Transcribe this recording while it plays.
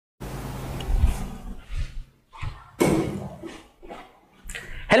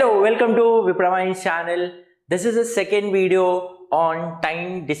Hello, welcome to VipraMinds channel. This is the second video on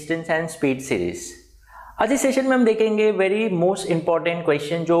time, distance and speed series. आज इस session में हम देखेंगे very most important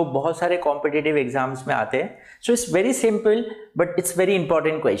question जो बहुत सारे कॉम्पिटिटिव एग्जाम्स में आते हैं. So it's very simple but it's very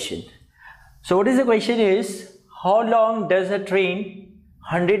important question. So what is the question is how long does a train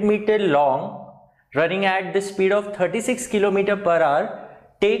 100 metre long running at the speed of 36 kilometre per hour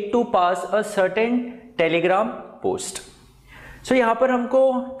take to pass a certain Telegram post. सो यहाँ पर हमको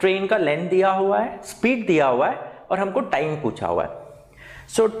train का length दिया हुआ है, speed दिया हुआ है और हमको टाइम पूछा हुआ है.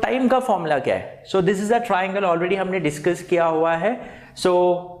 सो टाइम का फॉर्मूला क्या है? So this is a triangle, already हमने डिस्कस किया हुआ है.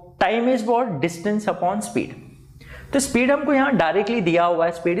 सो time is what? Distance upon speed. तो स्पीड हमको यहाँ डायरेक्टली दिया हुआ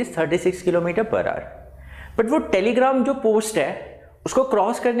है, speed is 36 kilometre per hour. But वो टेलीग्राम जो पोस्ट है उसको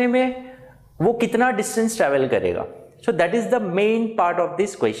क्रॉस करने में वो कितना डिस्टेंस ट्रेवल करेगा? So that is the main part of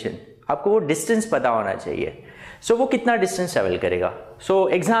this question. आपको वो डिस्टेंस पता होना चाहिए. सो वो कितना डिस्टेंस ट्रेवल करेगा? सो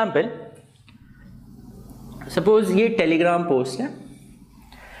एग्जाम्पल, सपोज ये टेलीग्राम पोस्ट है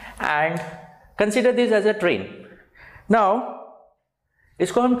and consider this as a train. Now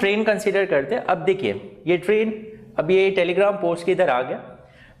इसको हम ट्रेन कंसिडर करते हैं. अब देखिए ये ट्रेन, अब ये टेलीग्राम पोस्ट की इधर आ गया.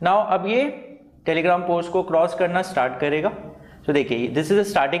 नाउ अब ये टेलीग्राम पोस्ट को क्रॉस करना स्टार्ट करेगा. सो देखिए this is a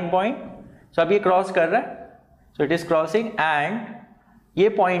starting point. सो अब ये क्रॉस कर रहा है. So it is crossing and ये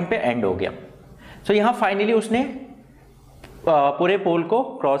पॉइंट पे एंड हो गया. सो यहाँ फाइनली उसने पूरे पोल को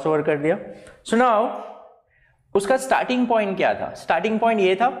क्रॉस ओवर कर दिया. सो नाउ उसका स्टार्टिंग पॉइंट क्या था? स्टार्टिंग पॉइंट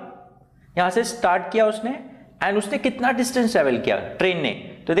ये था, यहाँ से स्टार्ट किया उसने एंड उसने कितना डिस्टेंस ट्रेवल किया ट्रेन ने?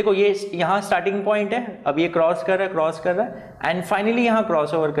 तो देखो ये यहाँ स्टार्टिंग पॉइंट है, अब ये क्रॉस कर रहा है एंड फाइनली यहाँ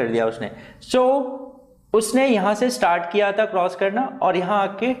क्रॉस ओवर कर दिया उसने. सो उसने यहाँ से स्टार्ट किया था क्रॉस करना और यहाँ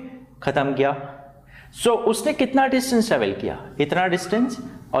आके खत्म किया. सो उसने कितना डिस्टेंस ट्रेवल किया? इतना डिस्टेंस.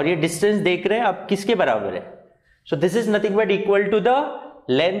 और ये डिस्टेंस देख रहे हैं आप किसके बराबर है? So this is nothing but equal to the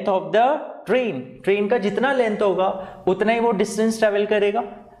length of the train. Train का जितना लेंथ होगा उतना ही वो डिस्टेंस ट्रेवल करेगा.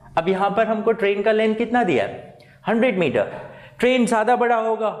 अब यहां पर हमको ट्रेन का लेंथ कितना दिया है? 100 मीटर. ट्रेन ज्यादा बड़ा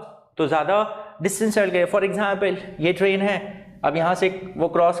होगा तो ज्यादा डिस्टेंस ट्रेवल करेगा. फॉर एग्जाम्पल ये ट्रेन है, अब यहां से वो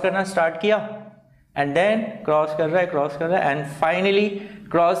क्रॉस करना स्टार्ट किया एंड देन क्रॉस कर रहा है एंड फाइनली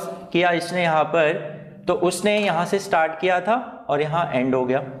क्रॉस किया इसने यहाँ पर. तो उसने यहाँ से स्टार्ट किया था और यहाँ एंड हो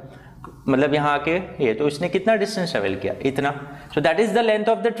गया, मतलब यहाँ आके ये. तो इसने कितना डिस्टेंस ट्रेवल किया? इतना. So that is the length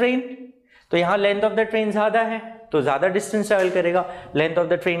of the train. तो यहाँ लेंथ ऑफ द ट्रेन ज्यादा है तो ज्यादा डिस्टेंस ट्रेवल करेगा. लेंथ ऑफ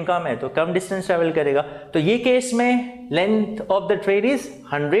द ट्रेन कम है तो कम डिस्टेंस ट्रेवल करेगा. तो ये केस में length of the train is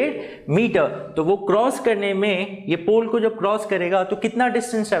 100 metre. तो वो क्रॉस करने में, ये पोल को जब क्रॉस करेगा तो कितना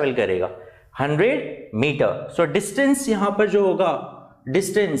डिस्टेंस ट्रेवल करेगा? 100 मीटर. सो डिस्टेंस यहाँ पर जो होगा,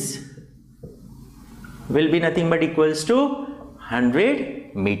 distance will be nothing but equals to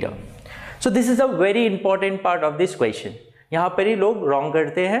 100 meter. So this is a very important part of this question. यहाँ पर ही लोग रॉन्ग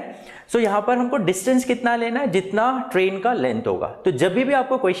करते हैं. सो यहाँ पर हमको डिस्टेंस कितना लेना है? जितना ट्रेन का लेंथ होगा. तो जब भी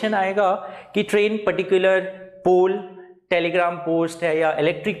आपको क्वेश्चन आएगा कि ट्रेन पर्टिकुलर पोल, टेलीग्राम पोस्ट है या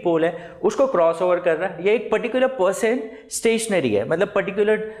इलेक्ट्रिक पोल है, उसको क्रॉस ओवर कर रहा है, या एक पर्टिकुलर पर्सन स्टेशनरी है, मतलब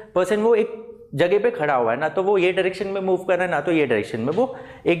पर्टिकुलर पर्सन वो एक जगह पे खड़ा हुआ है, ना तो वो ये डायरेक्शन में मूव कर रहा है ना तो ये डायरेक्शन में, वो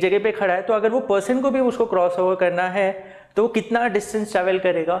एक जगह पे खड़ा है. तो अगर वो पर्सन को भी उसको क्रॉस ओवर करना है तो वो कितना डिस्टेंस ट्रेवल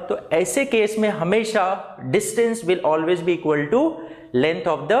करेगा? तो ऐसे केस में हमेशा distance will always be equal to length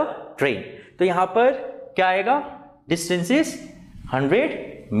of the train. तो यहां पर क्या आएगा? Distance is 100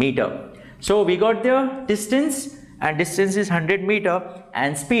 metre. So we got the distance and distance is 100 metre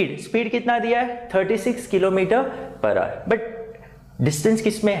and speed कितना दिया है? 36 kilometre per hour. But distance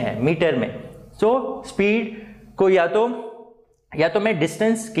किस में है? मीटर में. सो स्पीड को या तो मैं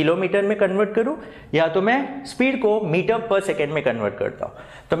डिस्टेंस किलोमीटर में कन्वर्ट करूं या तो मैं स्पीड को मीटर पर सेकेंड में कन्वर्ट करता हूं.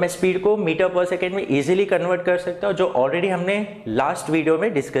 तो मैं स्पीड को मीटर पर सेकेंड में इजीली कन्वर्ट कर सकता हूं, जो ऑलरेडी हमने लास्ट वीडियो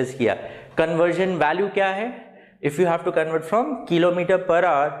में डिस्कस किया. कन्वर्जन वैल्यू क्या है? If you have to convert from kilometre per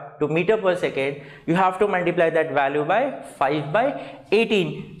hour to metre पर second, you have to multiply that value by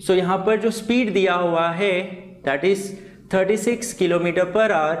 5/18. सो यहां पर जो स्पीड दिया हुआ है that is 36 kilometer per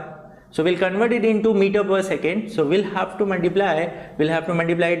hour. So we'll convert it into meter per second. So we'll have to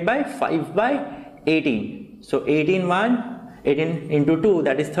multiply it by 5/18. So 18 into 2,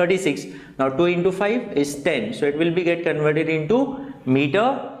 that is 36. Now 2 into 5 is 10. So it will be get converted into meter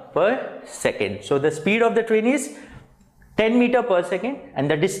per second. So the speed of the train is 10 meter per second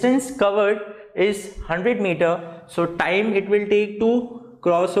and the distance covered is 100 meter. So time it will take to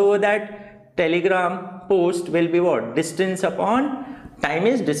cross over that telegram post will be what? Distance upon time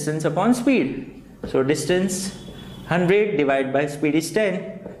is distance upon speed. So distance 100 divided by speed is 10.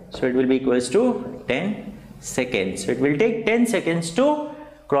 So it will be equals to 10 seconds. So it will take 10 seconds to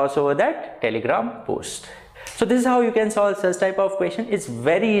cross over that telegram post. So this is how you can solve such type of question. It's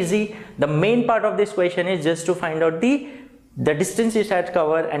very easy. The main part of this question is just to find out the distance it has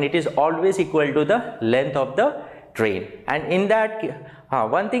covered, and it is always equal to the length of the train. And in that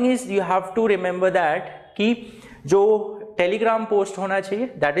one thing is you have to remember that कि जो Telegram post होना चाहिए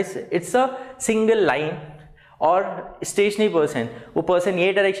that is it's a single line, और stationery person वो person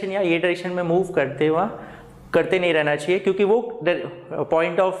ये direction या ये direction में मूव करते नहीं रहना चाहिए, क्योंकि वो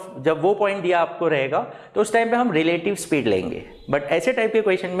पॉइंट ऑफ जब वो पॉइंट दिया आपको रहेगा तो उस टाइम पे हम रिलेटिव स्पीड लेंगे. बट ऐसे टाइप के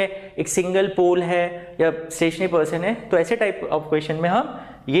क्वेश्चन में एक सिंगल पोल है या स्टेशनरी पर्सन है, तो ऐसे टाइप ऑफ क्वेश्चन में हम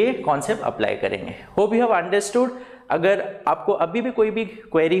ये कॉन्सेप्ट अप्लाई करेंगे. Hope you have understood. अगर आपको अभी भी कोई भी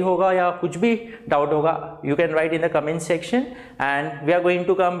क्वेरी होगा या कुछ भी डाउट होगा, you can write in the comment section, and we are going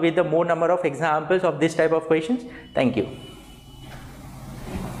to come with the more number of examples of this type of questions. Thank you.